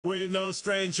We're no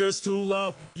strangers to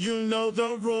love. You know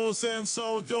the rules, and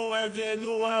so don't ever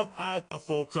new up. A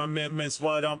full commitment's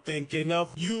what I'm thinking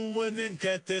of. You wouldn't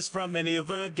get this from any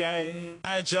other guy.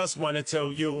 I just wanna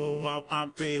tell you how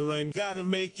I'm feeling. Gotta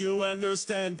make you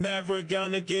understand. Never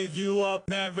gonna give you up.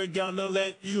 Never gonna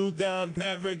let you down.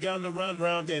 Never gonna run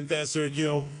round and desert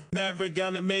you. Never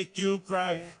gonna make you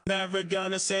cry. Never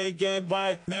gonna say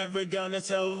goodbye. Never gonna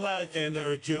tell a lie and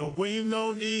hurt you. We've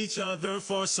known each other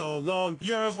for so long.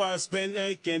 Your heart's been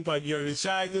aching, but you're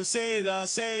shy to say it. I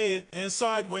say it.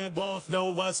 Inside we both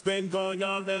know what's been going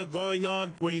on and going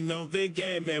on. We know the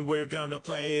game and we're gonna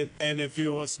play it. And if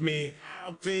you ask me how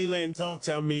I'm feeling, don't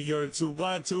tell me you're too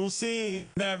blind to see.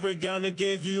 Never gonna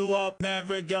give you up.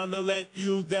 Never gonna let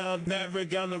you down. Never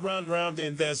gonna run round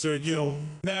and desert you.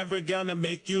 Never gonna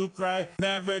make you cry.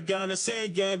 Never gonna say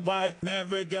goodbye.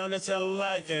 Never gonna tell a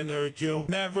lie and hurt you.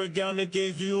 Never gonna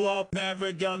give you up.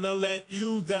 Never gonna let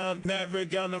you down. Never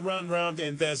gonna run round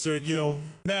and desert you.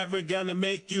 Never gonna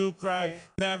make you cry.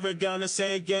 Never gonna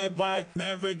say goodbye.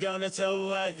 Never gonna tell a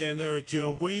lie and hurt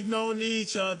you. We've known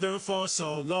each other for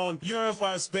so long. Your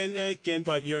heart's been aching,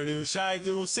 but you're too shy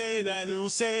to say that. You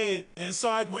say it.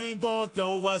 Inside we both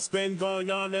know what's been going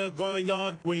on and going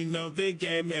on. We know the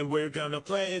game and we're gonna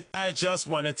play it. I just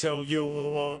wanna tell you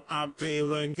how I'm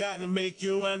feeling. Gotta make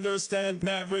you understand.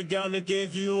 Never gonna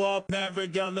give you up. Never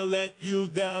gonna let you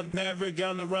down. Never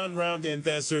gonna run round and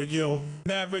desert you.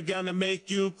 Never gonna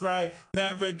make you cry.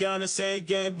 Never gonna say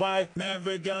goodbye.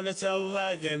 Never gonna tell a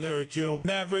lie and hurt you.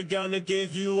 Never gonna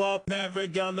give you up. Never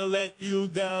gonna let you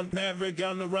down. Never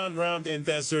gonna run round and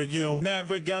desert you.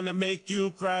 Never gonna make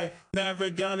you cry. Never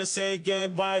gonna say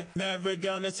goodbye. Never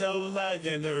gonna tell a lie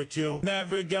and hurt you.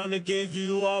 Never gonna give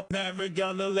you up. Never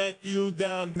gonna let you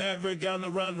down. Never gonna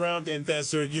run round and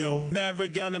desert you. Never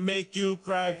gonna make you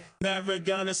cry. Never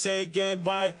gonna say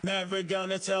goodbye. Never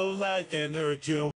gonna tell a lie and hurt you.